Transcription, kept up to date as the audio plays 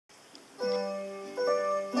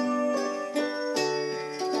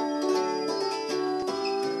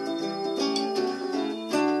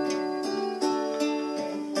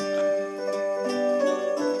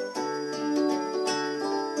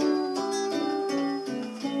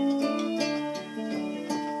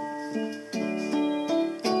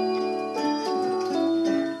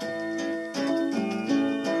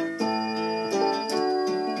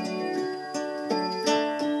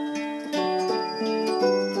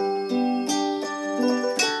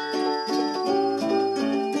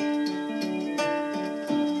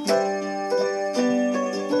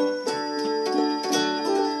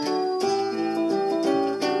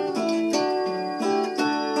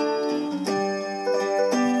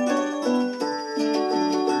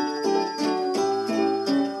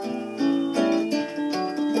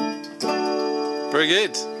Very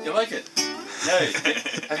good. You like it? Now,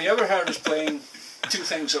 have you ever heard us playing two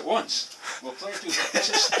things at once? We'll play two.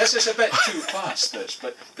 This is a bit too fast.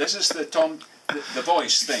 But this is the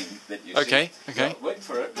voice thing that you see. Okay. Well, wait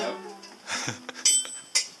for it now.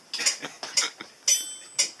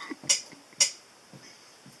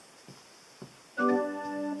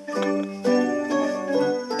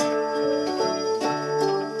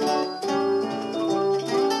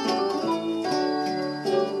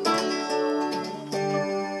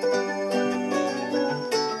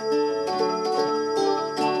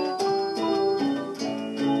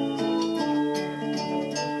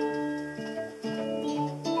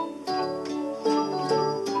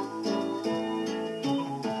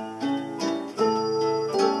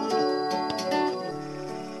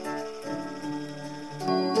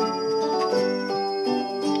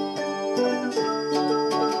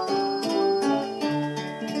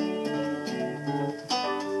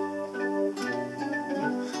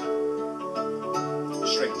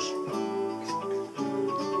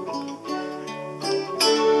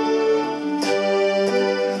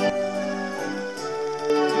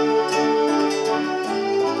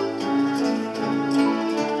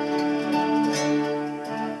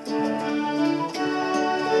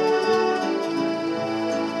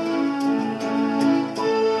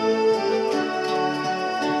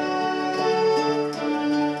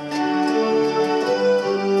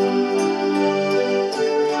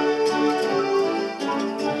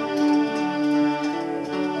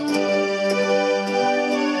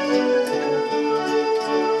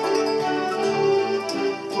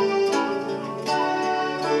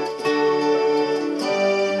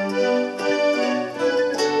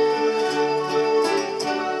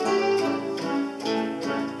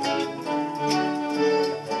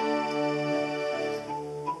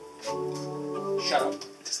 Shut up.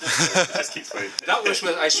 Just keep playing. That was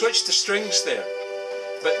when I switched the strings there,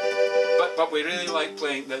 but we really like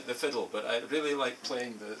playing the fiddle. But I really like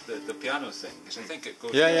playing the piano thing because I think it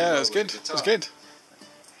goes. Yeah, it was good. It was good.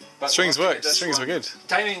 But strings worked. Strings were good.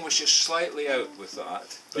 Timing was just slightly out with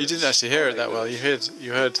that. You didn't actually hear it that well. You heard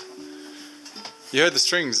the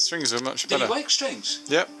strings. The strings were much better. Do you like strings?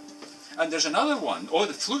 Yep. And there's another one. Oh,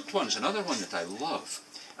 the flute one's another one that I love.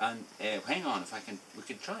 And hang on, we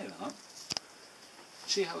can try that.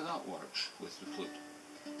 See how that works with the flute.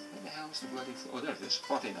 What the hell is the bloody flute? Oh, there it is.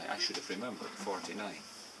 49. I should have remembered. 49.